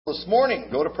This morning,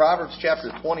 go to Proverbs chapter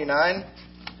 29.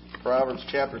 Proverbs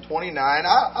chapter 29.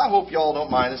 I hope you all don't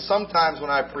mind this. Sometimes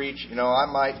when I preach, I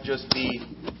might just be,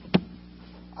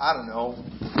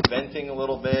 venting a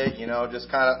little bit,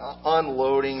 just kind of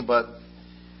unloading. But,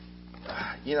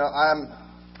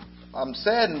 I'm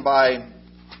saddened by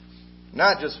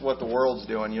not just what the world's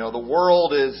doing. The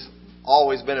world has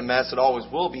always been a mess. It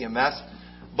always will be a mess.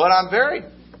 But I'm very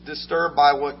disturbed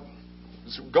by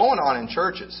what's going on in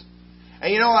churches.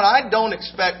 And you know what? I don't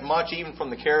expect much even from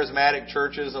the charismatic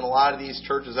churches and a lot of these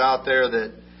churches out there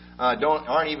that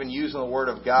aren't even using the Word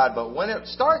of God. But when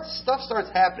stuff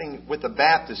starts happening with the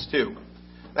Baptists too,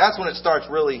 that's when it starts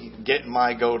really getting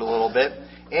my goat a little bit.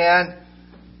 And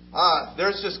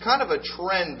there's just kind of a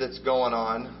trend that's going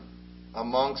on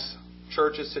amongst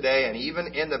churches today and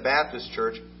even in the Baptist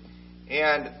church.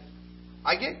 And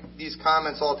I get these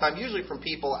comments all the time, usually from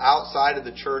people outside of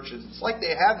the churches. It's like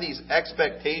they have these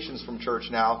expectations from church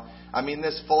now. I mean,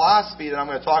 this philosophy that I'm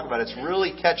going to talk about, it's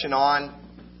really catching on,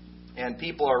 and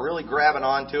people are really grabbing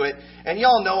onto it. And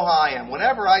y'all know how I am.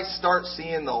 Whenever I start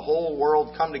seeing the whole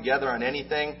world come together on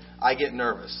anything, I get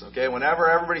nervous. Okay, whenever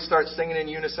everybody starts singing in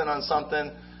unison on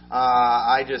something,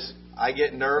 I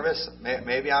get nervous.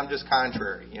 Maybe I'm just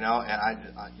contrary, and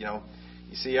I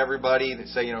you see everybody that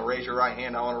say, raise your right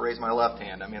hand. I want to raise my left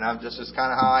hand. I mean, I'm just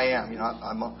kind of how I am.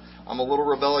 I'm a little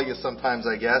rebellious sometimes,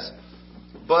 I guess.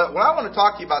 But what I want to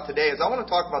talk to you about today is I want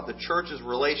to talk about the church's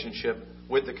relationship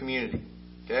with the community.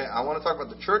 Okay, I want to talk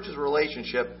about the church's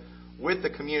relationship with the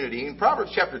community. In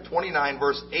Proverbs chapter 29,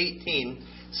 verse 18,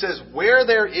 says, "Where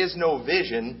there is no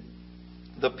vision,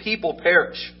 the people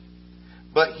perish.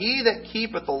 But he that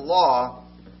keepeth the law,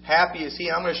 happy is he."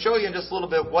 I'm going to show you in just a little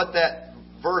bit what that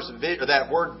that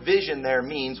word vision there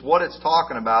means, what it's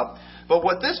talking about. But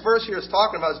what this verse here is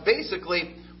talking about is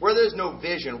basically where there's no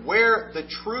vision, where the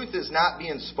truth is not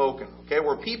being spoken, okay,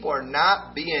 where people are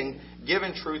not being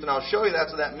given truth. And I'll show you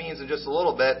that's what that means in just a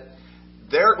little bit.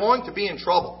 They're going to be in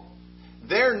trouble.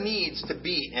 There needs to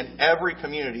be, in every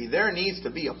community, there needs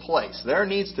to be a place. There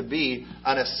needs to be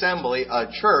an assembly, a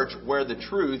church, where the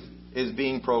truth is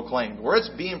being proclaimed, where it's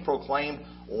being proclaimed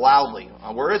loudly,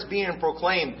 where it's being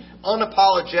proclaimed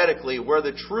unapologetically, where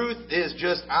the truth is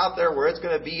just out there, where it's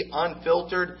going to be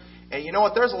unfiltered. And you know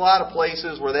what? There's a lot of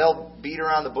places where they'll beat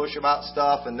around the bush about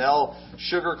stuff and they'll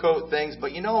sugarcoat things.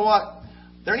 But you know what?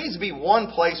 There needs to be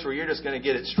one place where you're just going to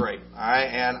get it straight. All right?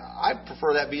 And I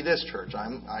prefer that be this church.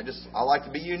 I like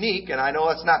to be unique, and I know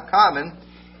that's not common.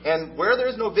 And where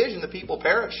there's no vision, the people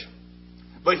perish.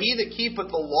 But he that keepeth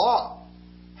the law,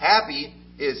 happy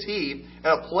is he.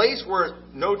 And a place where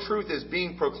no truth is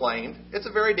being proclaimed, it's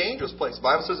a very dangerous place. The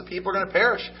Bible says that people are going to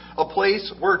perish. A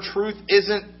place where truth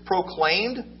isn't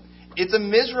proclaimed, it's a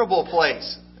miserable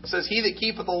place. It says, he that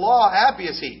keepeth the law, happy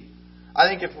is he. I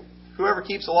think if whoever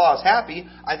keeps the law is happy,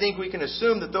 I think we can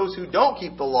assume that those who don't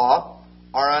keep the law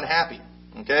are unhappy.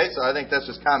 Okay, so I think that's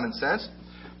just common sense.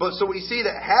 But so we see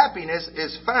that happiness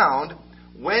is found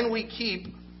when we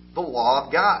keep the law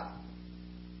of God.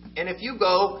 And if you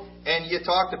go and you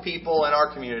talk to people in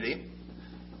our community,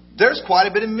 there's quite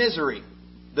a bit of misery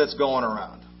that's going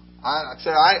around.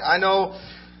 I know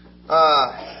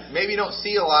maybe you don't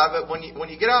see a lot of it. When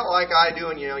you get out like I do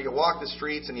and you walk the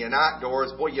streets and you knock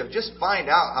doors, boy, you just find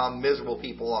out how miserable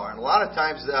people are. And a lot of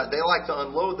times they like to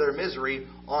unload their misery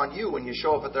on you when you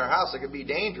show up at their house. It can be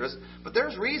dangerous. But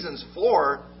there's reasons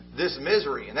for this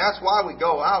misery. And that's why we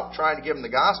go out trying to give them the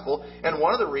gospel. And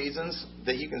one of the reasons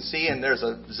that you can see, and there's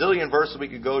a zillion verses we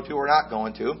could go to, we're not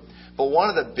going to, but one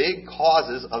of the big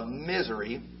causes of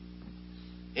misery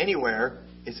anywhere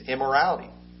is immorality.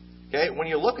 Okay? When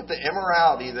you look at the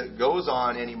immorality that goes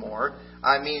on anymore,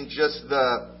 I mean just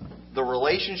the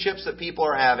relationships that people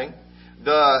are having,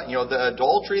 the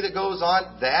adultery that goes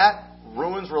on, that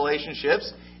ruins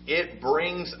relationships. It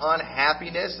brings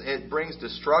unhappiness. It brings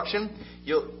destruction.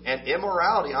 And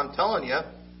immorality, I'm telling you,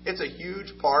 it's a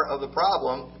huge part of the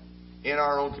problem in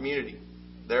our own community.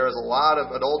 There is a lot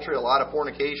of adultery, a lot of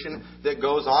fornication that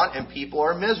goes on, and people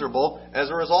are miserable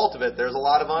as a result of it. There's a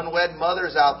lot of unwed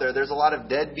mothers out there. There's a lot of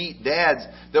deadbeat dads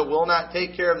that will not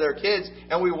take care of their kids,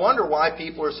 and we wonder why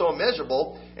people are so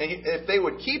miserable. And if they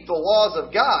would keep the laws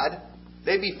of God,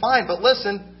 they'd be fine. But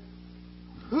listen,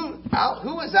 who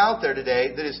is out there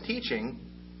today that is teaching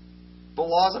the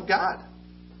laws of God?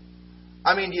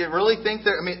 I mean, do you really think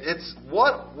that? I mean, it's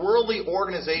what worldly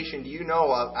organization do you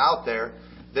know of out there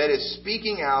that is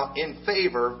speaking out in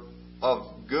favor of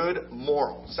good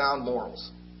morals, sound morals?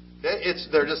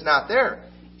 They're just not there.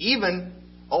 Even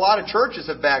a lot of churches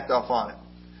have backed off on it.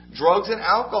 Drugs and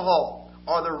alcohol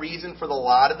are the reason for a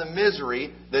lot of the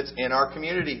misery that's in our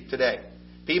community today.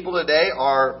 People today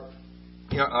are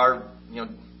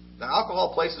the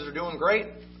alcohol places are doing great.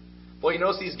 Well, you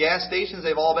notice these gas stations,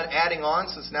 they've all been adding on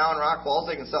since now in Rock Falls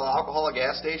they can sell alcohol at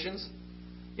gas stations.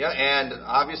 Yeah, and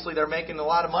obviously they're making a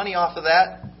lot of money off of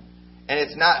that. And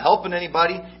it's not helping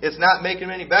anybody. It's not making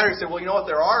them any better. You say, well, you know what?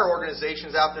 There are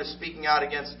organizations out there speaking out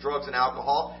against drugs and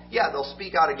alcohol. Yeah, they'll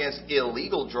speak out against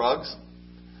illegal drugs.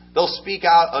 They'll speak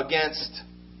out against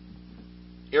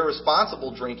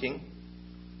irresponsible drinking.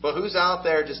 But who's out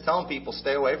there just telling people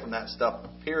stay away from that stuff,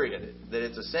 period, that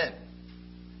it's a sin?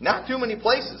 Not too many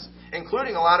places,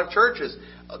 including a lot of churches.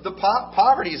 The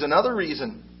poverty is another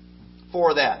reason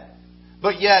for that.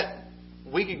 But yet,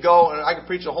 we could go, and I could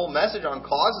preach a whole message on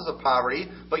causes of poverty,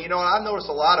 but you know what? I've noticed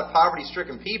a lot of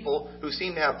poverty-stricken people who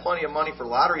seem to have plenty of money for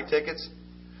lottery tickets,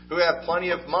 who have plenty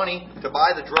of money to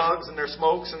buy the drugs and their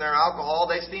smokes and their alcohol.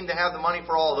 They seem to have the money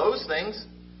for all those things,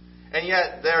 and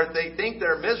yet they think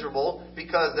they're miserable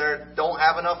because they don't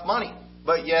have enough money.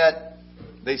 But yet,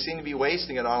 they seem to be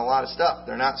wasting it on a lot of stuff.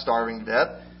 They're not starving to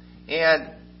death.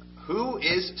 And who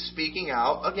is speaking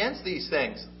out against these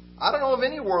things? I don't know of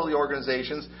any worldly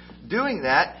organizations doing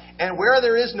that. And where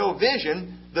there is no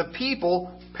vision, the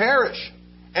people perish.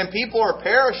 And people are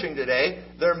perishing today.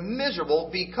 They're miserable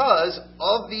because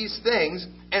of these things.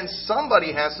 And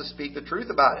somebody has to speak the truth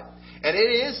about it. And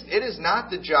it is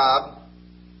not the job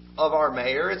of our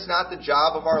mayor. It's not the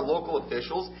job of our local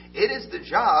officials. It is the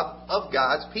job of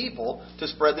God's people to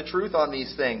spread the truth on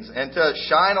these things and to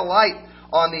shine a light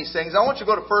on these things. I want you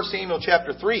to go to 1 Samuel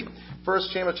chapter 3. 1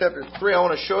 Samuel chapter 3, I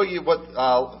want to show you what,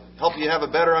 help you have a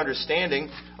better understanding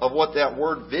of what that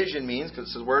word vision means, because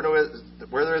it says where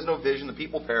there is no vision, the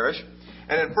people perish.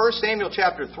 And in 1 Samuel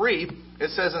chapter 3, it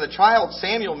says, And the child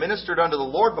Samuel ministered unto the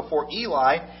Lord before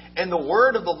Eli, and the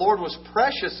word of the Lord was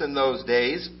precious in those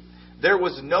days. There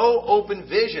was no open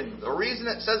vision. The reason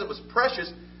it says it was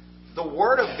precious, the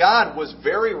Word of God was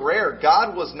very rare.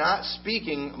 God was not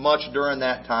speaking much during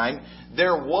that time.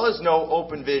 There was no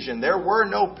open vision. There were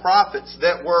no prophets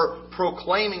that were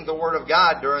proclaiming the Word of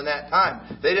God during that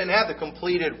time. They didn't have the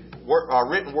completed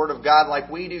written Word of God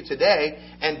like we do today.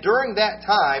 And during that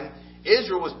time,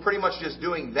 Israel was pretty much just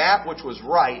doing that which was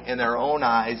right in their own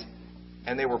eyes,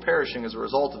 and they were perishing as a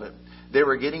result of it. They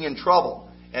were getting in trouble.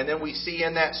 And then we see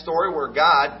in that story where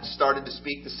God started to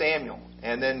speak to Samuel.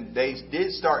 And then they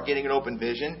did start getting an open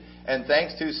vision. And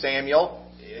thanks to Samuel,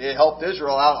 it helped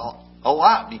Israel out a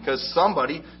lot because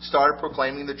somebody started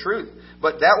proclaiming the truth.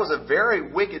 But that was a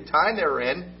very wicked time they were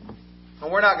in.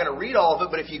 And we're not going to read all of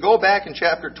it, but if you go back in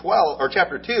chapter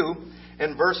 2,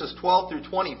 in verses 12 through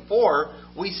 24,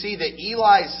 we see that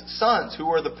Eli's sons, who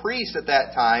were the priests at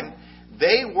that time,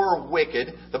 they were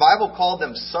wicked. The Bible called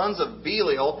them sons of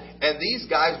Belial, and these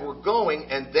guys were going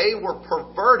and they were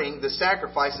perverting the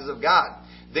sacrifices of God.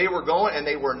 They were going and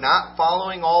they were not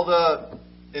following all the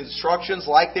instructions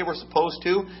like they were supposed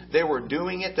to. They were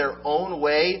doing it their own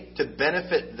way to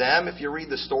benefit them, if you read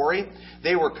the story.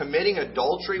 They were committing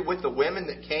adultery with the women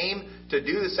that came to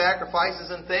do the sacrifices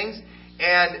and things.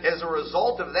 And as a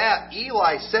result of that,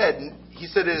 Eli said, he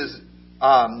said, It is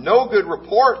no good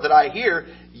report that I hear,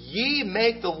 ye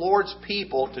make the Lord's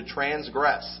people to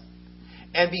transgress.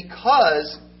 And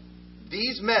because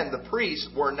these men, the priests,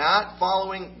 were not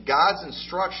following God's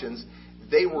instructions,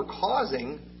 they were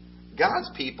causing God's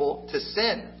people to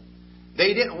sin.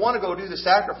 They didn't want to go do the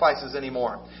sacrifices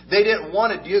anymore. They didn't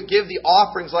want to give the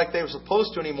offerings like they were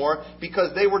supposed to anymore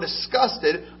because they were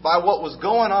disgusted by what was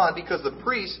going on because the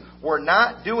priests were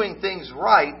not doing things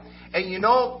right. And you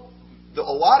know, a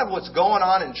lot of what's going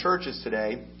on in churches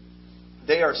today,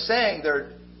 they are saying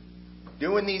they're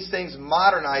doing these things,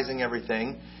 modernizing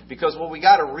everything, because, well, we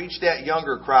got to reach that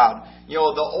younger crowd. You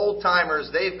know, the old-timers,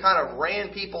 they've kind of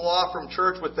ran people off from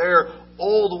church with their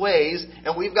old ways,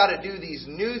 and we've got to do these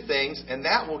new things, and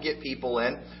that will get people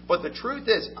in. But the truth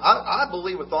is, I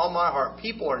believe with all my heart,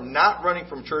 people are not running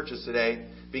from churches today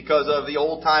because of the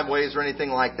old-time ways or anything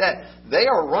like that. They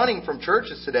are running from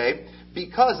churches today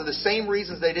because of the same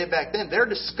reasons they did back then. They're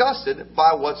disgusted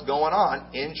by what's going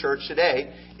on in church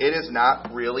today. It is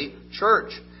not really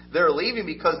church. They're leaving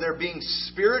because they're being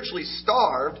spiritually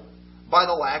starved by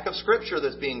the lack of Scripture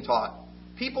that's being taught.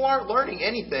 People aren't learning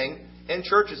anything in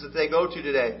churches that they go to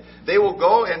today. They will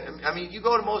go, and I mean, you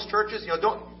go to most churches,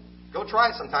 don't go try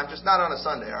it sometime, just not on a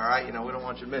Sunday, all right? We don't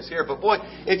want you to miss here. But boy,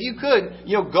 if you could,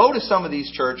 go to some of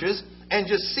these churches and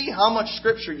just see how much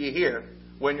Scripture you hear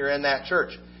when you're in that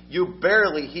church. You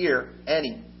barely hear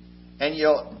any. And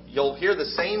you'll hear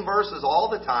the same verses all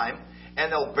the time,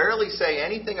 and they'll barely say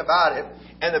anything about it.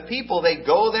 And the people, they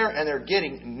go there and they're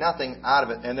getting nothing out of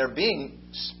it. And they're being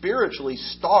spiritually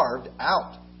starved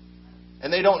out.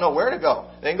 and they don't know where to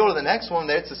go. They can go to the next one.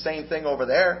 It's the same thing over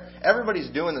there. Everybody's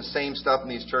doing the same stuff in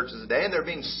these churches today, and they're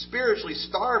being spiritually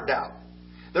starved out.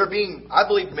 I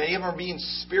believe many of them are being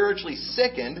spiritually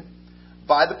sickened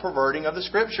by the perverting of the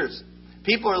Scriptures.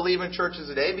 People are leaving churches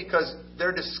today because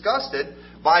they're disgusted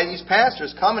by these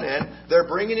pastors coming in. They're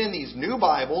bringing in these new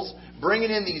Bibles,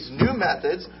 bringing in these new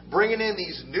methods, bringing in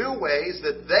these new ways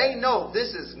that they know this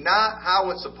is not how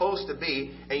it's supposed to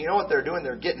be. And you know what they're doing?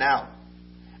 They're getting out.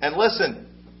 And listen,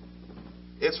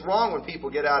 it's wrong when people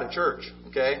get out of church,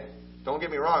 okay? Don't get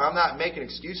me wrong. I'm not making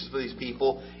excuses for these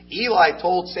people. Eli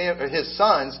told his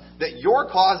sons that you're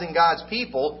causing God's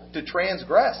people to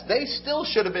transgress. They still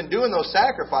should have been doing those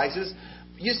sacrifices.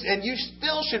 And you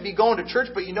still should be going to church.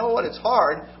 But you know what? It's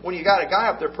hard when you got a guy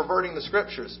up there perverting the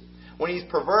Scriptures. When he's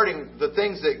perverting the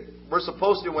things that we're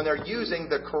supposed to do. When they're using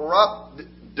the corrupt,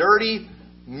 dirty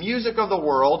music of the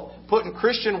world. Putting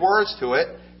Christian words to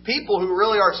it. People who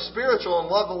really are spiritual and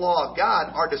love the law of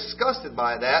God are disgusted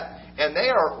by that. And they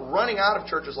are running out of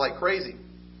churches like crazy.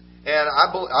 And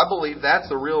I believe that's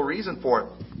the real reason for it.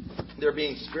 They're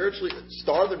being spiritually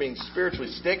starved. They're being spiritually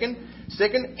sickened.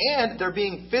 And they're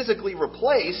being physically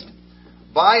replaced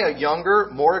by a younger,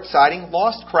 more exciting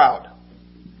lost crowd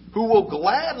who will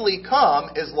gladly come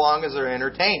as long as they're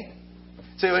entertained.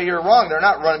 Say, well, you're wrong. They're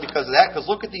not running because of that. Because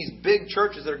look at these big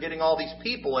churches that are getting all these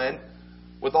people in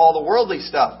with all the worldly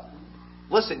stuff.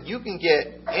 Listen, you can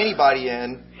get anybody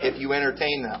in if you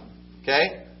entertain them.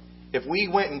 Okay? If we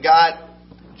went and got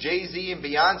Jay-Z and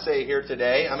Beyonce here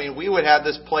today, I mean, we would have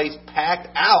this place packed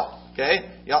out. Okay?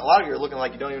 A lot of you are looking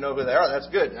like you don't even know who they are. That's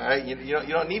good. All right? You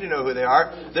don't need to know who they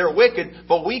are. They're wicked,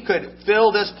 but we could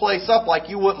fill this place up like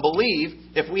you wouldn't believe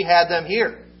if we had them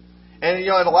here. And and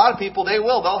a lot of people, they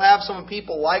will. They'll have some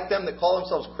people like them that call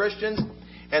themselves Christians,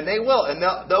 and they will. And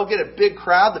they'll get a big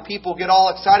crowd. The people get all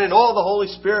excited. Oh, the Holy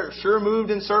Spirit sure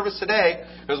moved in service today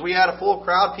because we had a full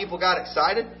crowd. People got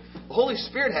excited. The Holy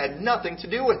Spirit had nothing to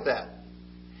do with that.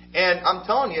 And I'm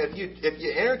telling you, if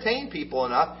you entertain people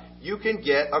enough, you can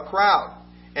get a crowd.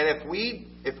 And if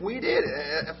I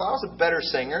was a better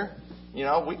singer,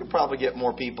 we could probably get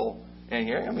more people in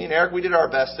here. I mean, Eric, we did our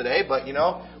best today, but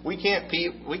we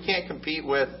can't compete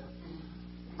with,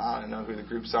 I don't know who the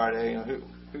groups are today.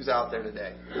 Who's out there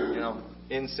today?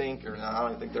 NSYNC, or I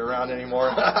don't even think they're around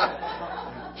anymore.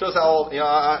 Shows how old,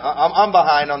 I'm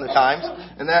behind on the times,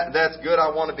 and that's good.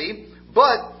 I want to be,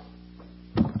 but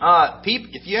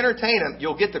if you entertain them,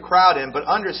 you'll get the crowd in. But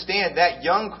understand that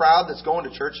young crowd that's going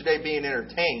to church today being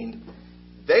entertained,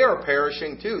 they are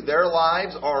perishing too. Their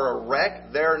lives are a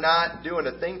wreck. They're not doing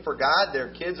a thing for God. Their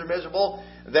kids are miserable.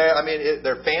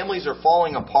 Their families are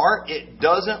falling apart. It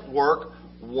doesn't work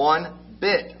one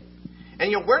bit.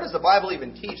 And where does the Bible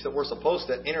even teach that we're supposed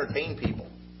to entertain people?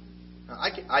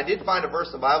 I did find a verse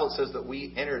in the Bible that says that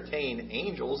we entertain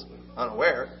angels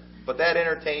unaware, but that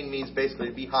entertain means basically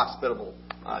to be hospitable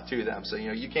to them. So,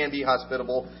 you can be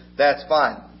hospitable. That's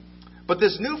fine. But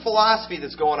this new philosophy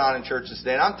that's going on in churches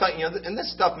today, and I'm telling you, and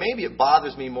this stuff, maybe it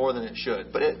bothers me more than it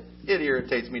should, but it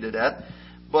irritates me to death.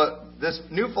 But this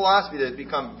new philosophy that has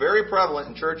become very prevalent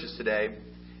in churches today,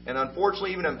 and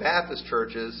unfortunately even in Baptist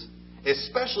churches,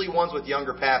 especially ones with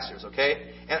younger pastors,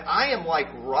 okay? And I am like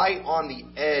right on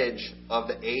the edge of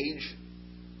the age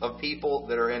of people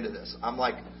that are into this. I'm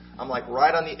like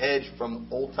right on the edge from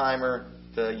old timer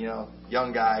to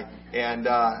young guy, and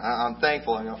I'm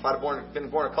thankful. If I'd been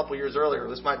born a couple years earlier,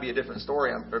 this might be a different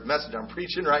story or message I'm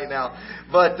preaching right now.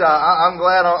 But I'm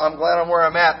glad I'm where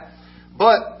I'm at.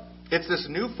 But it's this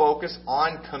new focus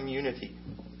on community.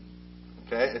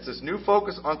 Okay, it's this new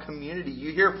focus on community.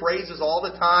 You hear phrases all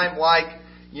the time like,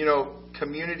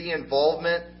 community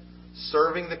involvement,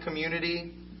 serving the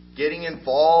community, getting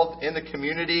involved in the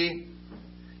community.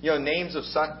 Names of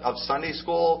Sunday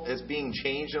school is being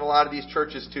changed in a lot of these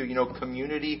churches to,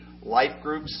 community life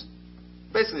groups.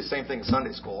 Basically the same thing as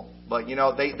Sunday school. But,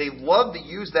 they love to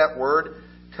use that word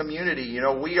community.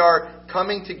 We are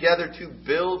coming together to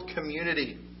build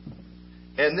community.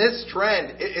 And this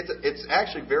trend, it's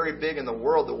actually very big in the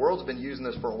world. The world's been using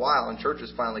this for a while, and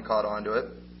churches finally caught on to it.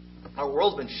 Our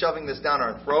world's been shoving this down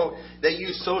our throat. They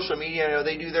use social media.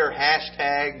 They do their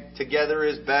hashtag together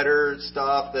is better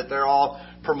stuff that they're all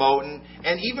promoting.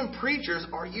 And even preachers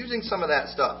are using some of that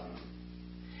stuff.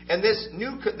 And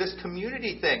this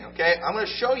community thing, okay, I'm going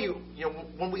to show you,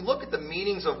 when we look at the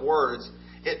meanings of words,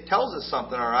 it tells us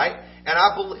something, all right? And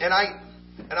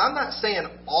I'm not saying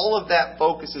all of that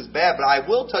focus is bad, but I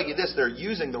will tell you this, they're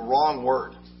using the wrong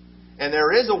word. And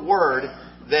there is a word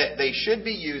that they should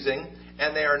be using,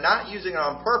 and they are not using it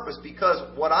on purpose,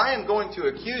 because what I am going to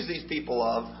accuse these people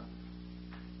of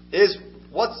is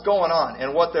what's going on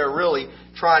and what they're really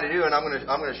trying to do. And I'm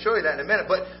going to show you that in a minute.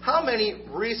 But how many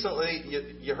recently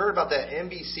you heard about that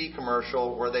NBC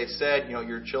commercial where they said,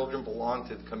 your children belong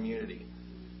to the community?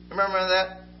 Remember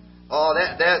that? Oh,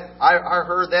 I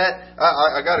heard that.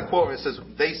 I got a quote. It says,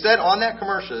 they said on that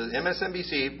commercial,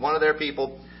 MSNBC, one of their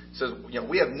people says,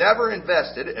 we have never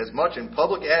invested as much in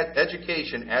public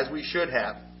education as we should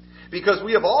have, because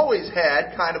we have always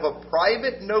had kind of a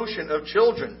private notion of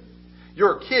children.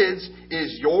 Your kids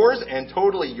is yours and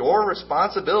totally your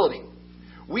responsibility.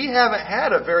 We haven't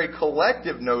had a very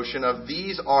collective notion of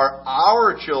these are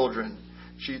our children,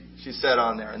 she said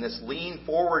on there in this Lean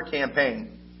Forward campaign.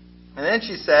 And then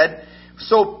she said,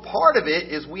 so part of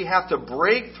it is we have to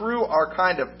break through our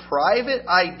kind of private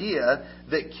idea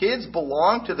that kids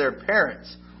belong to their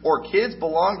parents or kids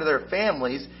belong to their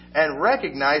families and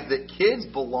recognize that kids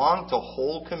belong to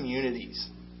whole communities.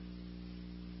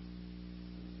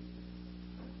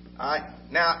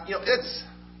 Now,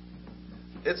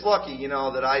 it's lucky,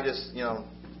 that I just,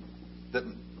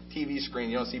 the TV screen,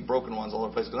 you don't see broken ones all over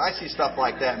the place. Because I see stuff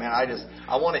like that, man, I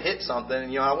want to hit something,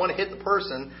 and I want to hit the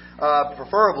person,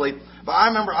 preferably. But I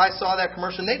remember I saw that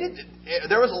commercial,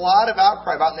 and there was a lot of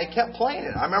outcry about it, and they kept playing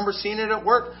it. I remember seeing it at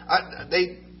work.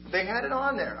 They had it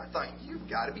on there. I thought, you've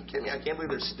got to be kidding me. I can't believe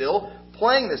they're still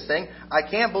playing this thing. I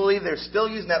can't believe they're still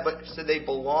using that, but so they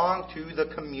belong to the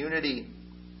community.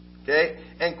 Okay?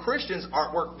 And Christians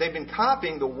they've been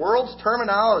copying the world's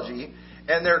terminology,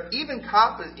 and they're even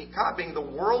copying the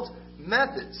world's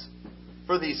methods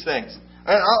for these things.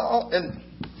 And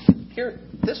here,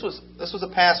 this was a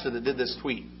pastor that did this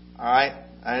tweet. All right,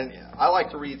 and I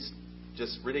like to read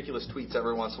just ridiculous tweets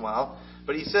every once in a while.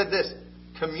 But he said this: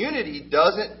 community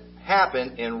doesn't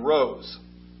happen in rows;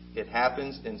 it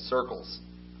happens in circles.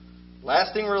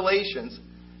 Lasting relationships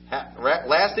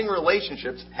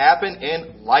happen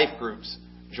in life groups.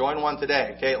 Join one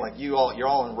today, okay? Like you're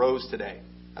all in rows today.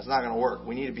 That's not going to work.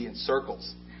 We need to be in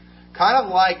circles. Kind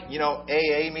of like,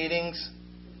 AA meetings.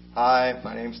 Hi,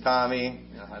 my name's Tommy.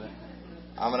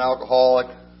 I'm an alcoholic.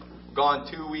 I've gone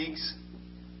 2 weeks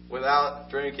without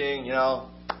drinking.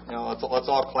 Let's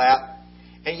all clap.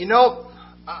 And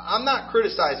I'm not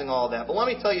criticizing all that, but let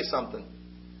me tell you something.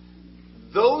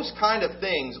 Those kind of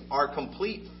things are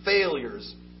complete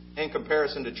failures in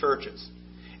comparison to churches.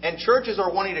 And churches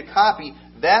are wanting to copy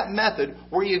that method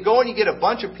where you go and you get a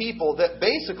bunch of people that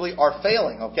basically are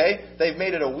failing, okay? They've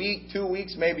made it a week, 2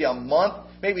 weeks, maybe a month,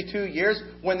 maybe 2 years.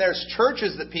 When there's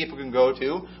churches that people can go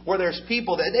to, where there's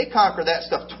people that they conquered that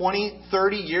stuff 20,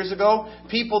 30 years ago,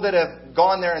 people that have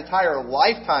gone their entire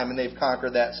lifetime and they've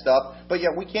conquered that stuff, but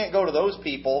yet we can't go to those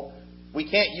people. We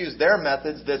can't use their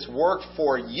methods that's worked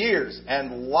for years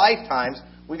and lifetimes.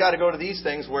 We got to go to these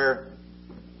things where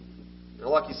they're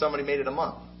lucky somebody made it a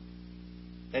month.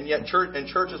 And yet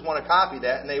churches want to copy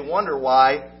that, and they wonder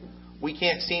why we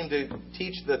can't seem to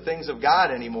teach the things of God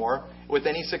anymore with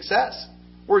any success.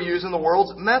 We're using the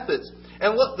world's methods.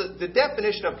 And look, the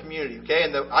definition of community, okay,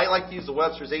 and I like to use the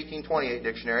Webster's 1828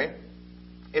 dictionary.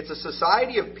 It's a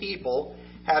society of people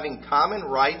having common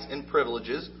rights and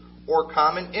privileges or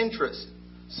common interests,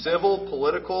 civil,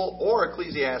 political, or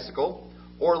ecclesiastical,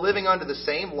 or living under the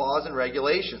same laws and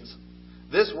regulations.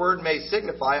 This word may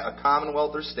signify a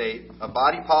commonwealth or state, a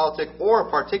body politic, or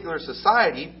a particular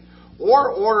society,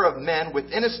 or order of men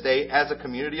within a state as a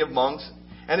community of monks,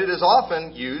 and it is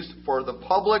often used for the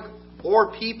public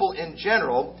or people in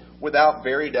general without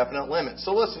very definite limits.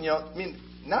 So listen,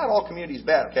 not all community is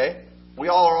bad, okay? We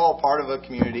all are all part of a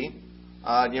community,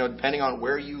 depending on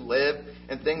where you live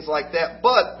and things like that.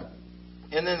 But,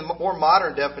 and then the more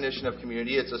modern definition of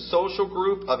community, it's a social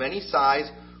group of any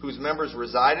size whose members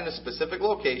reside in a specific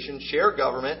location, share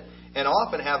government, and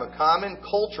often have a common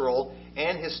cultural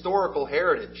and historical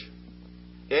heritage.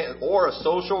 Or a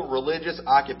social, religious,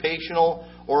 occupational,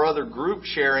 or other group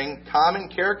sharing common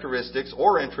characteristics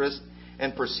or interests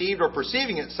and perceived or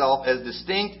perceiving itself as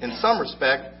distinct in some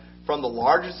respect from the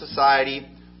larger society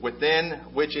within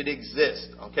which it exists.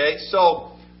 Okay,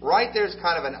 so right there's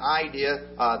kind of an idea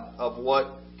of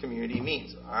what community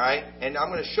means. All right, and I'm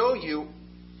going to show you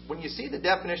when you see the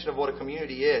definition of what a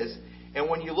community is, and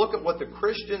when you look at what the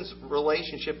Christian's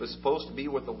relationship is supposed to be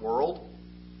with the world,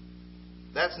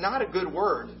 that's not a good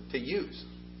word to use.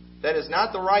 That is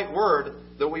not the right word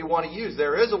that we want to use.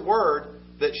 There is a word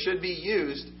that should be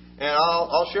used, and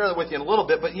I'll share that with you in a little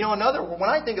bit. But when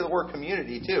I think of the word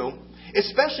community too,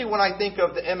 especially when I think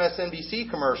of the MSNBC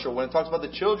commercial, when it talks about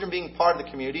the children being part of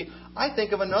the community, I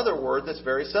think of another word that's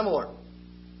very similar.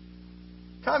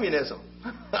 Communism.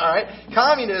 All right,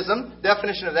 communism,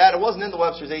 definition of that, it wasn't in the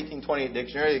Webster's 1828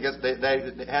 dictionary. I guess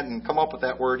they hadn't come up with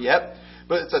that word yet.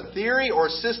 but it's a theory or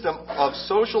system of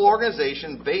social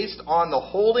organization based on the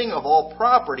holding of all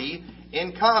property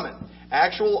in common.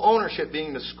 Actual ownership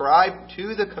being ascribed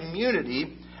to the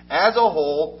community as a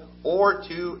whole or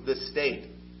to the state.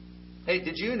 Hey,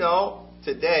 did you know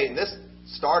today, and this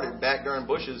started back during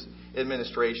Bush's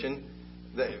administration,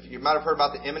 that you might have heard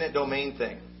about the eminent domain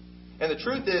thing. And the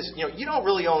truth is, you don't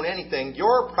really own anything.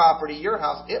 Your property, your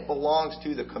house, it belongs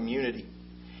to the community.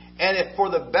 And if for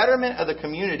the betterment of the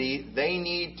community, they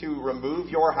need to remove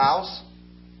your house,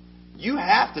 you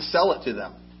have to sell it to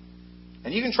them.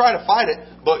 And you can try to fight it,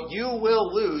 but you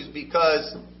will lose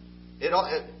because it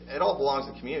all belongs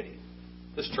to the community.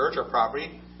 This church or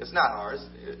property, it's not ours.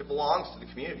 It belongs to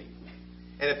the community.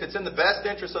 And if it's in the best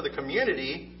interest of the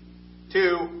community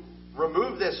to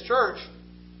remove this church,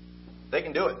 they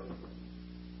can do it.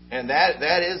 And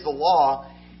that is the law.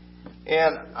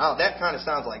 And that kind of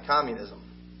sounds like communism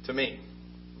to me.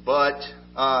 But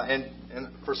and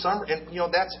for some,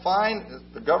 that's fine.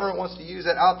 The government wants to use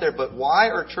that out there. But why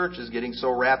are churches getting so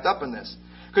wrapped up in this?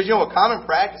 Because a common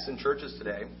practice in churches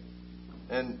today,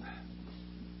 and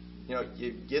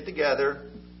you get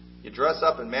together, you dress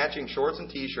up in matching shorts and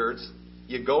T-shirts,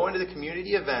 you go into the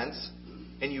community events,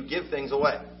 and you give things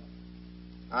away.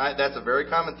 All right, that's a very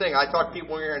common thing. I talk to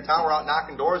people when you're in town, we're out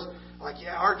knocking doors. Like,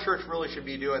 yeah, our church really should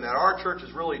be doing that. Our church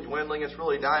is really dwindling. It's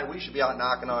really dying. We should be out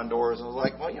knocking on doors. And I was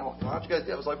like, well, why don't you guys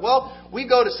do it? I was like, well, we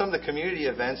go to some of the community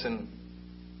events and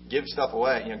give stuff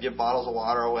away. Give bottles of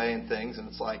water away and things. And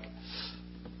it's like,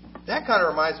 that kind of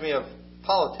reminds me of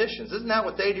politicians. Isn't that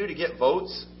what they do to get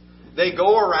votes? They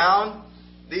go around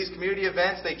these community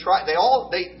events. They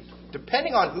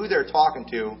depending on who they're talking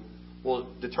to, will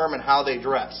determine how they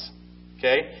dress.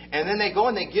 Okay? And then they go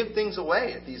and they give things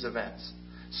away at these events.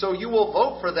 So you will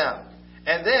vote for them.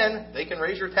 And then they can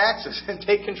raise your taxes and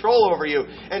take control over you.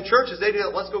 And churches, they do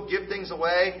that. Let's go give things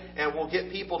away and we'll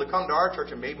get people to come to our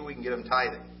church and maybe we can get them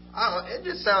tithing. I don't know. It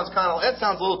just sounds that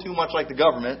sounds a little too much like the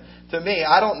government to me.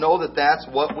 I don't know that that's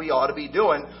what we ought to be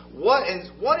doing. What is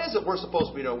it we're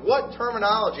supposed to be doing? What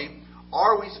terminology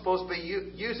are we supposed to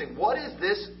be using? What is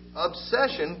this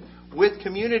obsession with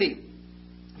community?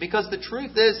 Because the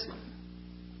truth is,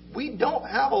 we don't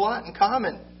have a lot in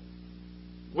common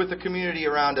with the community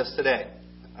around us today.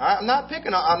 I'm not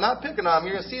picking on them.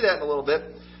 You're going to see that in a little bit.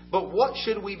 But what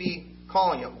should we be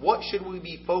calling it? What should we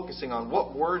be focusing on?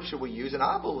 What word should we use? And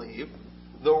I believe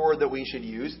the word that we should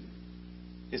use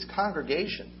is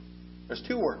congregation. There's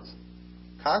two words.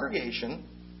 Congregation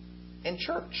and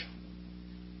church.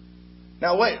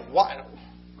 Now wait, why?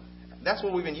 That's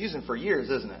what we've been using for years,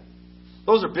 isn't it?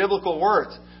 Those are biblical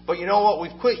words. But you know what?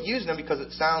 We've quit using them because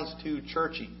it sounds too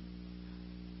churchy.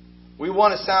 We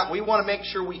want to make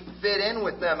sure we fit in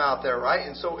with them out there, right?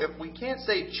 And so if we can't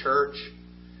say church,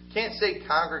 can't say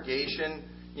congregation,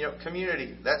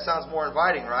 community, that sounds more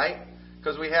inviting, right?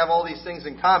 Because we have all these things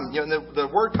in common. The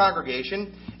word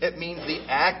congregation, it means the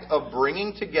act of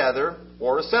bringing together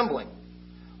or assembling.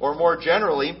 Or more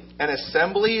generally, an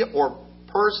assembly or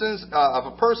persons,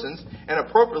 and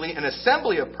appropriately an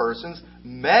assembly of persons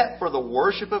met for the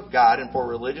worship of God and for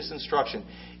religious instruction.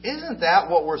 Isn't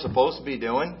that what we're supposed to be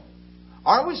doing?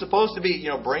 Aren't we supposed to be,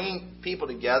 bringing people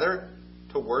together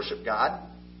to worship God?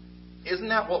 Isn't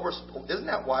that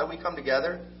why we come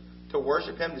together? To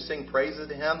worship Him, to sing praises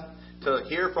to Him, to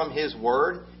hear from His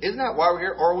Word? Isn't that why we're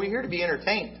here? Or are we here to be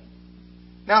entertained?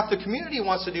 Now, if the community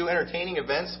wants to do entertaining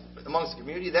events amongst the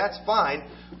community, that's fine.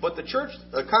 But the church,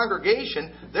 the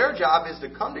congregation, their job is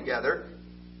to come together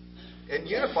and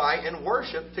unify and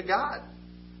worship to God.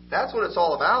 That's what it's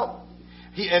all about.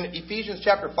 In Ephesians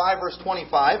chapter 5, verse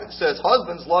 25, it says,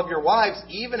 "Husbands, love your wives,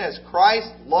 even as Christ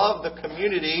loved the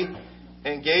community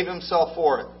and gave Himself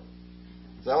for it."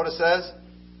 Is that what it says?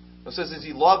 It says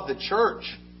He loved the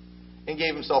church and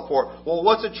gave Himself for it. Well,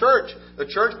 what's a church? The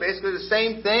church, basically the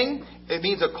same thing. It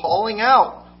means a calling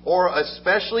out, or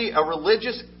especially a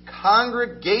religious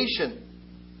congregation.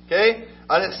 Okay?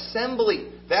 An assembly.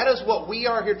 That is what we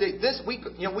are here today.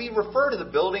 We refer to the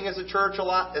building as a church a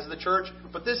lot, as the church,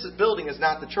 but this building is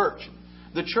not the church.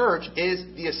 The church is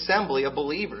the assembly of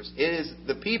believers. It is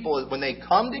the people when they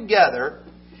come together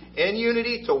in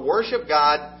unity to worship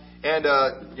God and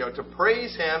to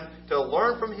praise Him, to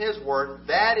learn from His Word.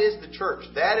 That is the church.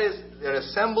 That is an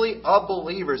assembly of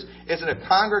believers. It's in a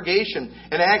congregation.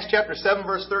 In Acts chapter 7,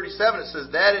 verse 37, it says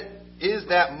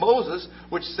that Moses,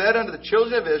 which said unto the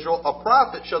children of Israel, "A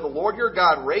prophet shall the Lord your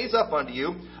God raise up unto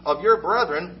you of your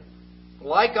brethren,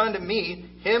 like unto me,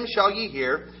 him shall ye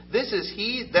hear. This is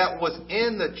he that was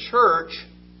in the church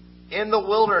in the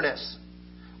wilderness,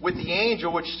 with the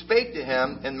angel which spake to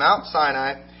him in Mount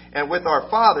Sinai, and with our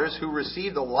fathers who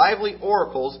received the lively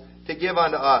oracles to give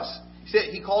unto us.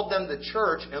 He called them the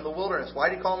church in the wilderness. Why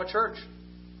did He call them a church?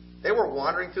 They were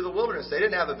wandering through the wilderness. They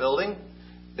didn't have a building.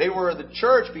 They were the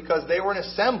church because they were an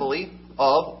assembly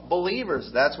of believers.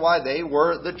 That's why they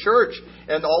were the church.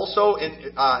 And also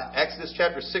in Exodus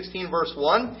chapter 16 verse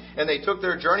 1, and they took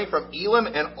their journey from Elim,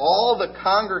 and all the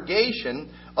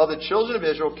congregation of the children of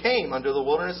Israel came unto the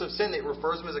wilderness of Sin. It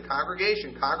refers to them as a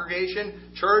congregation.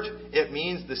 Congregation, church, it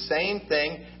means the same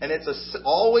thing. And it's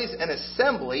always an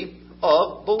assembly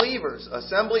of believers.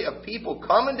 Assembly of people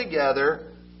coming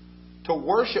together to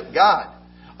worship God.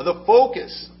 The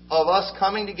focus of us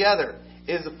coming together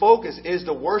is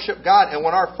to worship God. And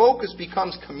when our focus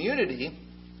becomes community,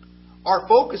 our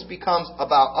focus becomes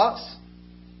about us.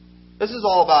 This is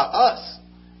all about us.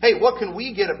 Hey, what can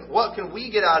we get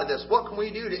out of this? What can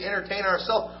we do to entertain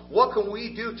ourselves? What can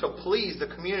we do to please the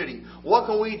community? What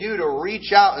can we do to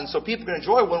reach out and so people can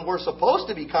enjoy when we're supposed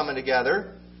to be coming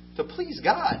together to please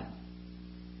God?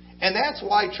 And that's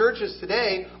why churches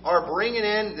today are bringing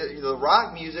in the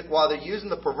rock music while they're using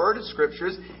the perverted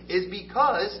scriptures, is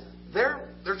because they're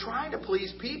trying to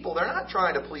please people. They're not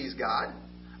trying to please God.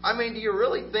 I mean, do you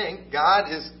really think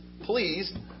God is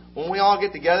pleased when we all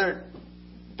get together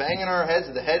banging our heads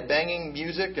to the head-banging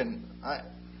music? And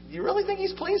do you really think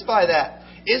He's pleased by that?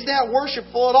 Is that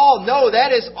worshipful at all? No,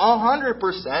 that is 100%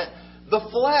 the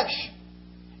flesh.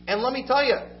 And let me tell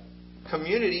you,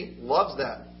 community loves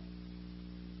that.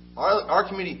 Our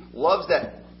community loves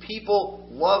that. People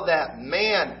love that.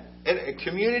 Man, and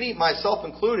community, myself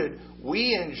included,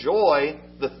 we enjoy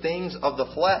the things of the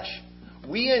flesh.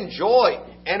 We enjoy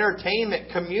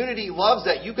entertainment. Community loves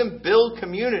that. You can build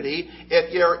community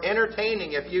if you're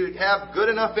entertaining. If you have good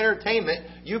enough entertainment,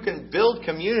 you can build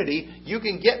community. You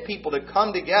can get people to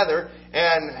come together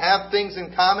and have things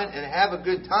in common and have a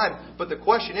good time. But the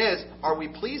question is, are we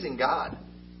pleasing God?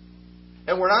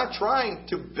 And we're not trying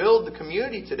to build the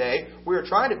community today. We're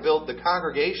trying to build the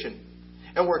congregation.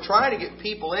 And we're trying to get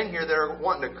people in here that are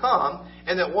wanting to come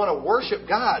and that want to worship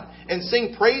God and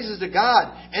sing praises to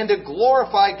God and to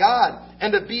glorify God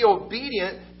and to be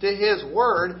obedient to His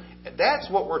Word. That's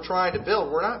what we're trying to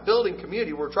build. We're not building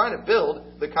community. We're trying to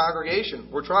build the congregation.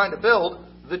 We're trying to build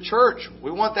the church.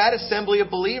 We want that assembly of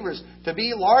believers to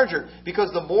be larger,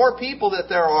 because the more people that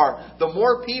there are, the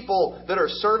more people that are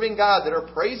serving God, that are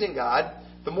praising God,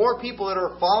 the more people that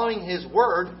are following His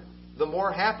Word, the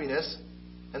more happiness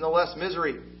and the less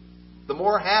misery. The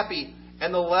more happy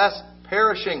and the less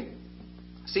perishing.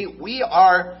 See, we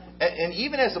are, and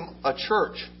even as a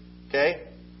church, okay,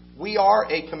 we are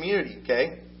a community,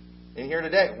 okay? And here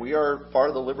today, we are part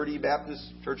of the Liberty Baptist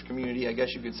Church community, I guess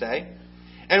you could say.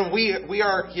 And we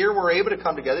are here, we're able to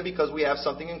come together because we have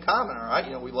something in common, all right?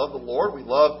 You know, we love the Lord, we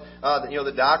love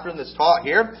the doctrine that's taught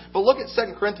here. But look at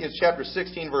 2 Corinthians chapter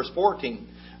 16, verse 14.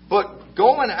 But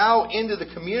going out into the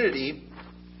community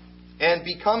and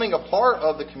becoming a part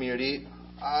of the community,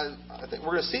 I think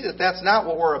we're going to see that that's not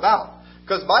what we're about.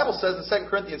 Because the Bible says in 2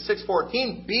 Corinthians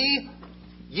 6:14, be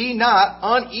ye not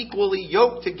unequally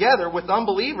yoked together with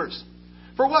unbelievers.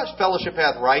 For what fellowship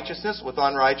hath righteousness with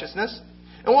unrighteousness?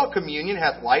 And what communion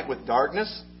hath light with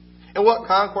darkness? And what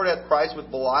concord hath Christ with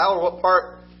Belial? Or what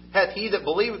part hath he that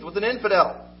believeth with an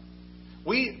infidel?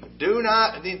 We do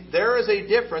not. There is a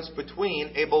difference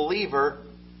between a believer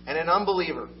and an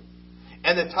unbeliever.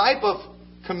 And the type of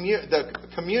the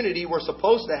community we're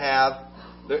supposed to have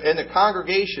in the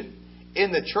congregation,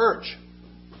 in the church,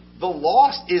 the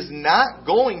lost is not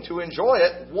going to enjoy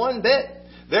it one bit.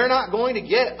 They're not going to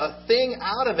get a thing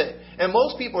out of it. And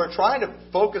most people are trying to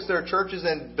focus their churches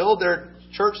and build their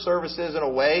church services in a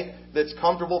way that's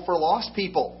comfortable for lost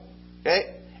people.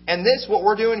 Okay? And this, what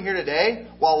we're doing here today,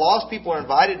 while lost people are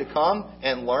invited to come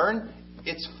and learn,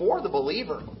 it's for the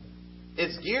believer.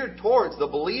 It's geared towards the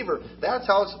believer. That's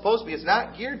how it's supposed to be. It's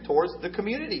not geared towards the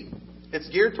community. It's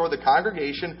geared toward the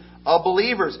congregation of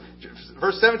believers.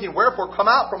 Verse 17, wherefore come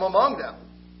out from among them,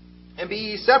 and be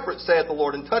ye separate, saith the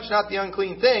Lord, and touch not the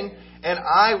unclean thing, and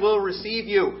I will receive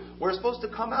you. We're supposed to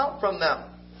come out from them.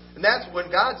 And that's when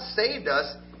God saved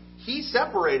us. He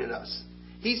separated us.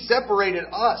 He separated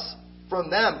us from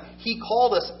them. He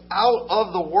called us out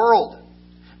of the world.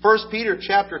 1 Peter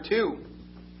chapter 2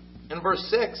 and verse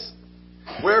 6.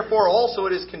 Wherefore also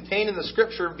it is contained in the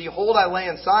Scripture, behold, I lay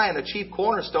in Zion a chief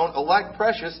cornerstone, elect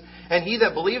precious, and he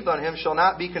that believeth on him shall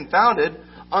not be confounded.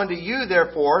 Unto you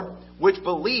therefore, which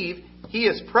believe, he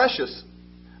is precious.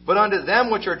 But unto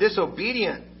them which are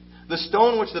disobedient, the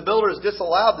stone which the builder has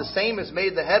disallowed, the same is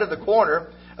made the head of the corner,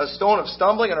 a stone of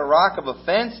stumbling and a rock of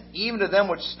offense, even to them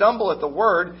which stumble at the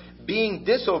word, being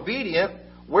disobedient,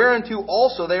 whereunto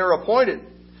also they are appointed.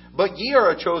 But ye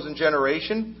are a chosen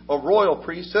generation, a royal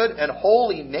priesthood, and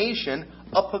holy nation,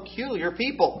 a peculiar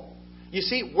people. You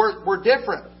see, we're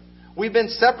different. We've been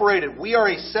separated. We are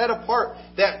a set apart.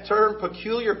 That term,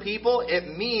 peculiar people,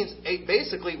 it means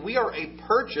basically we are a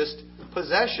purchased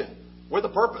possession with a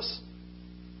purpose.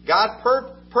 God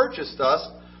purchased us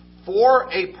for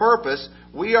a purpose.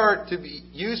 We are to be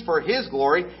used for His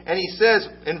glory. And He says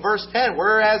in verse 10,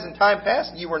 whereas in time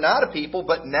past ye were not a people,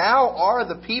 but now are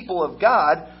the people of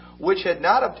God, which had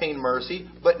not obtained mercy,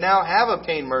 but now have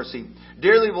obtained mercy.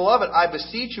 Dearly beloved, I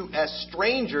beseech you as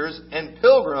strangers and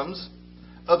pilgrims,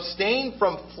 abstain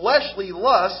from fleshly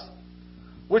lust,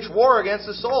 which war against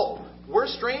the soul. We're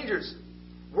strangers.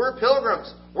 We're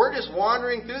pilgrims. We're just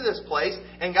wandering through this place.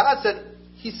 And God said,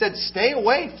 He said, stay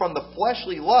away from the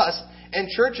fleshly lust. And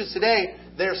churches today,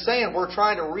 they're saying we're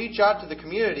trying to reach out to the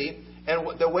community.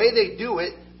 And the way they do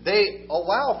it, they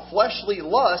allow fleshly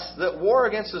lusts that war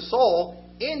against the soul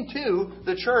into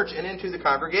the church and into the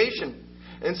congregation.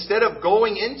 Instead of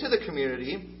going into the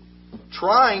community,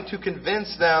 trying to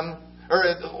convince them, or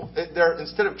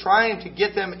instead of trying to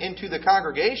get them into the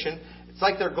congregation, it's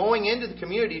like they're going into the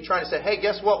community trying to say, hey,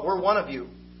 guess what? We're one of you.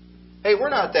 Hey, we're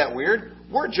not that weird.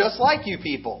 We're just like you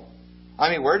people. I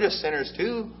mean, we're just sinners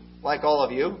too, like all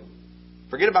of you.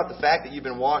 Forget about the fact that you've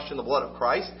been washed in the blood of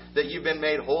Christ, that you've been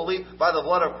made holy by the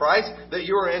blood of Christ, that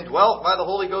you are indwelt by the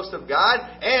Holy Ghost of God,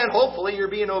 and hopefully you're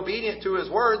being obedient to His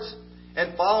words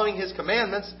and following His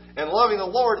commandments and loving the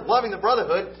Lord, loving the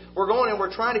brotherhood. We're going and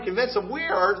we're trying to convince them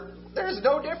there's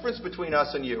no difference between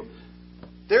us and you.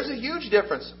 There's a huge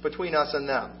difference between us and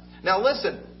them. Now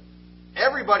listen,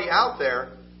 everybody out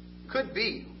there could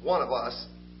be one of us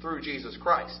through Jesus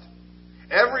Christ.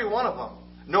 Every one of them.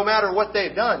 No matter what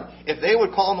they've done, if they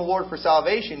would call on the Lord for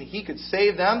salvation, He could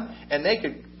save them, and they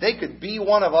could be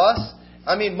one of us.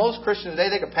 I mean, most Christians today,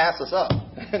 they could pass us up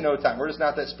in no time. We're just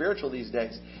not that spiritual these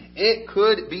days. It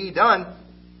could be done.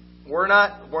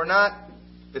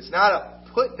 It's not a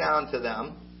put down to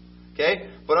them. Okay?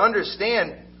 But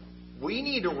understand, we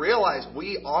need to realize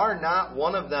we are not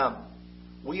one of them.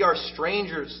 We are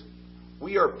strangers.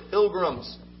 We are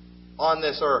pilgrims on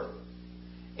this earth.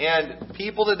 And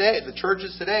people today, the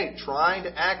churches today, trying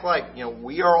to act like,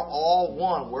 we are all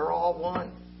one. We're all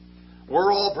one.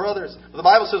 We're all brothers. The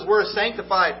Bible says we're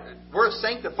a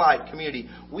sanctified community.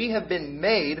 We have been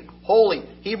made holy.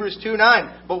 Hebrews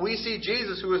 2:9. But we see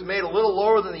Jesus, who was made a little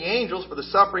lower than the angels for the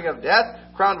suffering of death,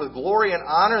 crowned with glory and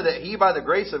honor, that He by the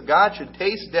grace of God should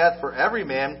taste death for every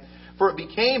man. For it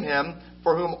became Him,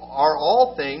 for whom are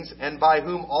all things, and by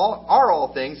whom are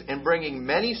all things, in bringing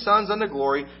many sons unto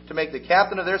glory, to make the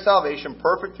captain of their salvation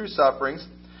perfect through sufferings.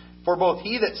 For both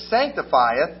He that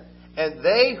sanctifieth and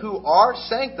they who are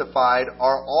sanctified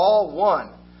are all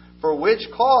one. For which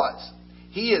cause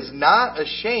He is not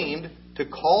ashamed to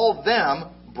call them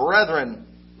brethren,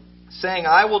 saying,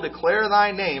 I will declare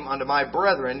Thy name unto my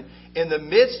brethren. In the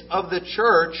midst of the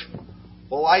church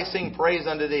will I sing praise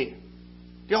unto Thee.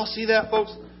 Do y'all see that,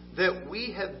 folks? That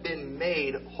we have been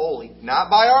made holy, not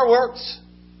by our works,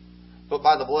 but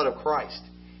by the blood of Christ.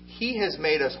 He has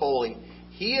made us holy.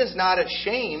 He is not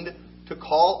ashamed to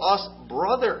call us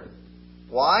brother.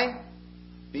 Why?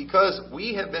 Because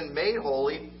we have been made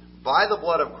holy by the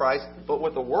blood of Christ, but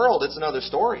with the world, it's another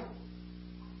story.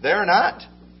 They're not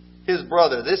His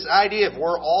brother. This idea of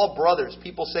we're all brothers,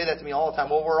 people say that to me all the time.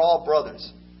 Well, we're all brothers.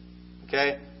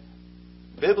 Okay?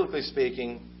 Biblically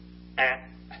speaking,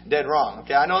 dead wrong.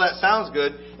 Okay, I know that sounds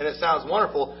good and it sounds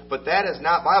wonderful, but that is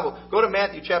not Bible. Go to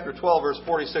Matthew chapter 12, verse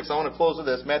 46. I want to close with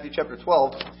this. Matthew chapter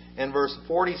 12 and verse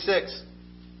 46.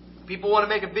 People want to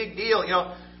make a big deal.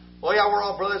 Well, yeah, we're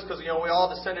all brothers because, we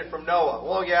all descended from Noah.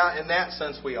 Well, yeah, in that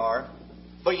sense we are.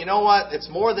 But you know what? It's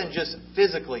more than just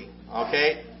physically,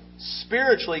 okay?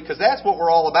 Spiritually, because that's what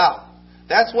we're all about.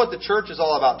 That's what the church is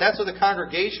all about. That's what the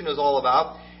congregation is all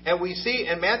about. And we see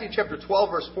in Matthew chapter 12,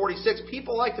 verse 46,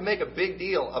 people like to make a big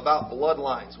deal about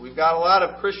bloodlines. We've got a lot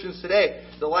of Christians today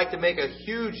that like to make a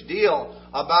huge deal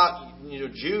about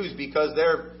Jews because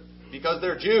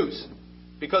they're Jews,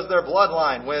 because they're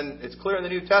bloodline. When it's clear in the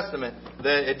New Testament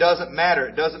that it doesn't matter,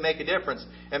 it doesn't make a difference.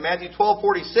 In Matthew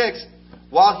 12:46,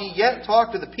 while He yet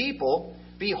talked to the people,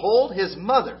 behold, His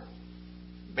mother,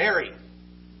 Mary,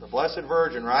 the Blessed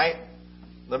Virgin, right,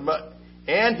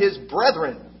 and His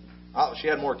brethren. Oh, she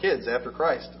had more kids after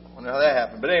Christ. I wonder how that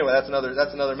happened. But anyway, that's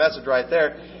another message right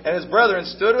there. And His brethren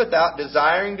stood without,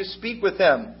 desiring to speak with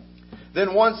Him.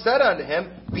 Then one said unto Him,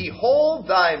 Behold,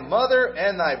 thy mother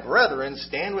and thy brethren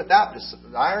stand without,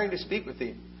 desiring to speak with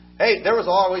thee. Hey, there was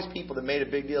always people that made a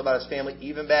big deal about His family.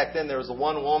 Even back then, there was the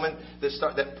one woman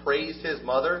that praised His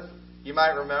mother. You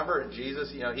might remember, and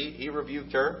Jesus, He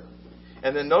rebuked her.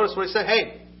 And then notice what he said.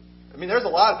 Hey, I mean, there's a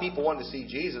lot of people wanting to see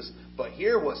Jesus, but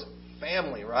here was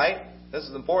family, right? This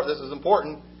is important. This is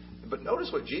important. But notice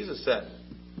what Jesus said.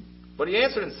 But he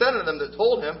answered and said unto them that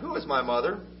told him, Who is my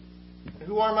mother? And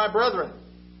who are my brethren?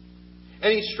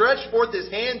 And he stretched forth his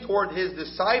hand toward his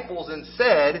disciples and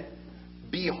said,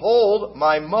 Behold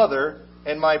my mother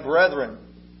and my brethren.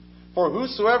 For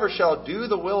whosoever shall do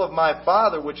the will of my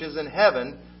Father which is in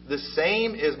heaven, the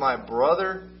same is my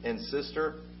brother and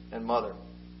sister and mother.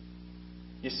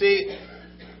 You see,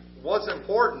 what's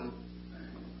important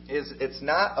is it's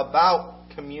not about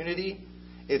community.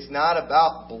 It's not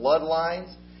about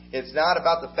bloodlines. It's not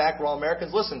about the fact we're all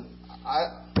Americans. Listen,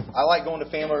 I like going to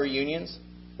family reunions.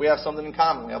 We have something in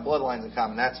common. We have bloodlines in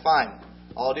common. That's fine.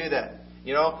 I'll do that.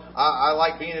 You know, I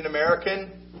like being an American.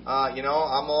 You know,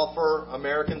 I'm all for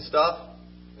American stuff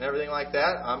and everything like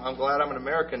that. I'm glad I'm an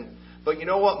American. But you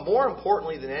know what? More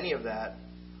importantly than any of that,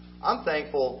 I'm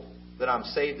thankful that I'm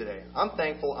saved today. I'm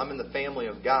thankful I'm in the family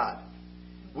of God.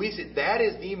 We see that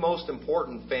is the most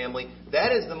important family.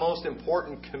 That is the most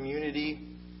important community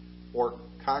or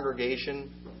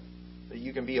congregation that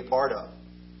you can be a part of.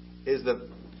 Is the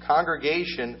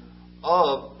congregation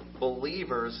of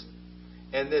believers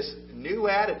and this new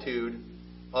attitude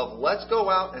of let's go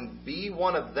out and be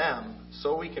one of them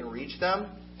so we can reach them.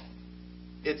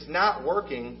 It's not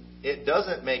working. It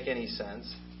doesn't make any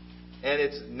sense. And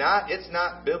it's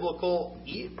not biblical.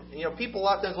 You know, people a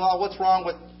lot of times, well, what's wrong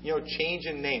with,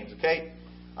 changing names? Okay?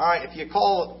 All right, if you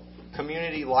call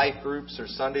community life groups or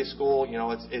Sunday school,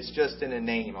 it's just in a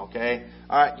name, okay?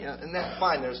 All right, and that's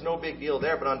fine. There's no big deal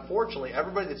there. But unfortunately,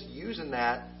 everybody that's using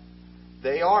that,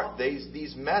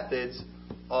 these methods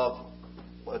of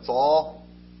let's all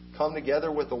come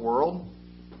together with the world.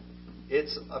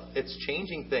 It's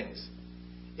changing things.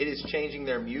 It is changing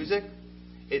their music.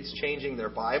 It's changing their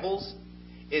Bibles.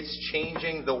 It's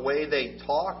changing the way they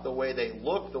talk, the way they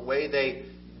look, the way they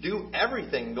do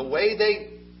everything, the way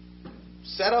they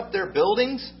set up their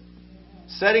buildings,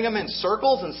 setting them in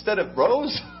circles instead of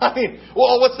rows. I mean,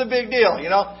 well, what's the big deal?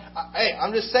 Hey,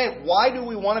 I'm just saying, why do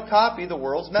we want to copy the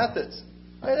world's methods?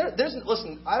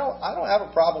 Listen, I don't have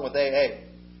a problem with AA.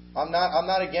 I'm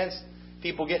not against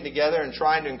people getting together and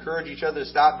trying to encourage each other to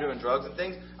stop doing drugs and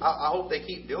things. I hope they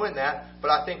keep doing that.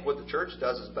 But I think what the church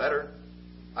does is better.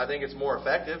 I think it's more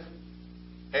effective.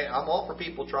 Hey, I'm all for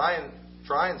people trying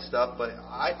stuff, but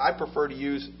I prefer to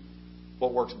use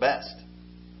what works best.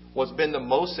 What's been the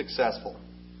most successful.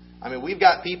 I mean, we've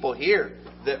got people here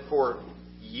that for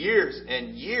years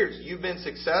and years you've been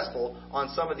successful on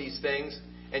some of these things,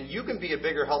 and you can be a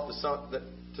bigger help to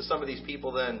some of these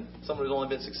people than someone who's only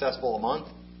been successful a month,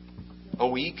 a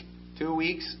week, 2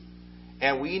 weeks.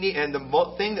 And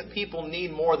the thing that people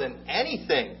need more than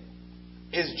anything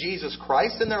is Jesus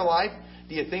Christ in their life.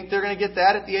 Do you think they're going to get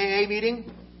that at the AA meeting?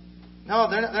 No,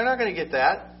 they're not going to get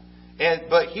that.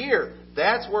 But here,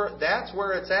 that's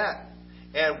where it's at.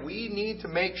 And we need to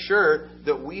make sure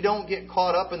that we don't get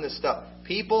caught up in this stuff.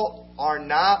 People are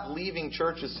not leaving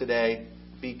churches today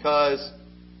because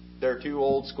they're too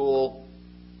old school.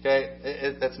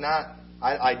 Okay, that's not.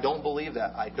 I don't believe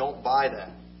that. I don't buy that.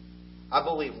 I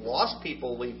believe lost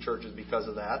people leave churches because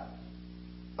of that.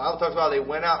 The Bible talks about they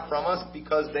went out from us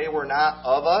because they were not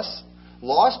of us.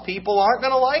 Lost people aren't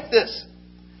going to like this.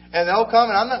 And they'll come,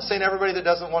 and I'm not saying everybody that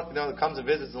doesn't want, that comes and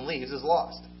visits and leaves is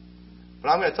lost. But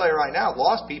I'm going to tell you right now,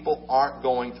 lost people aren't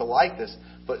going to like this.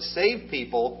 But saved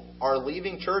people are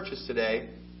leaving churches today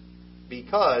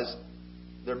because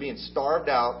they're being starved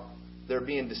out, they're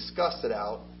being disgusted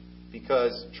out,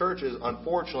 because churches,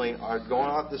 unfortunately, are going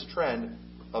off this trend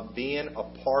of being a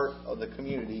part of the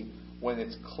community when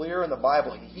it's clear in the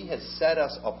Bible He has set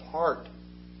us apart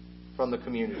from the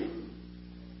community.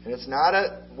 And it's not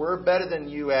a we're better than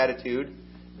you attitude.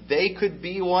 They could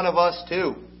be one of us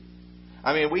too.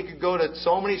 I mean, we could go to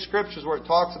so many scriptures where it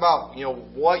talks about,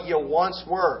 what you once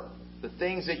were. The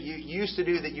things that you used to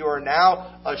do that you are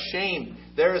now ashamed.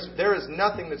 There is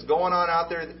nothing that's going on out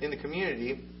there in the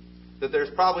community that there's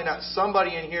probably not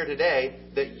somebody in here today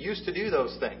that used to do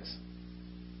those things.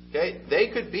 Okay? They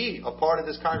could be a part of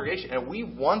this congregation, and we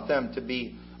want them to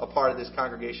be a part of this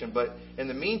congregation. But in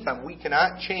the meantime, we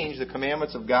cannot change the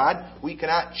commandments of God. We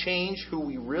cannot change who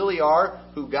we really are,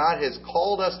 who God has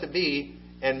called us to be,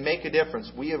 and make a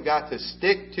difference. We have got to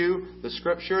stick to the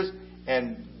Scriptures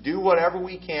and do whatever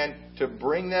we can to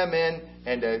bring them in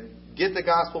and to get the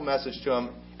gospel message to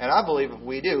them. And I believe if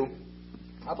we do,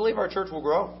 I believe our church will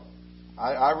grow.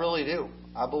 I really do.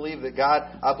 I believe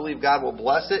God will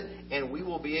bless it, and we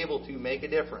will be able to make a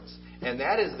difference. And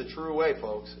that is the true way,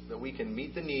 folks, that we can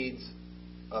meet the needs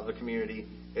of the community,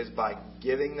 is by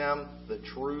giving them the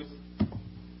truth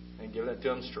and giving it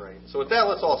to Him straight. So with that,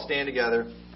 let's all stand together.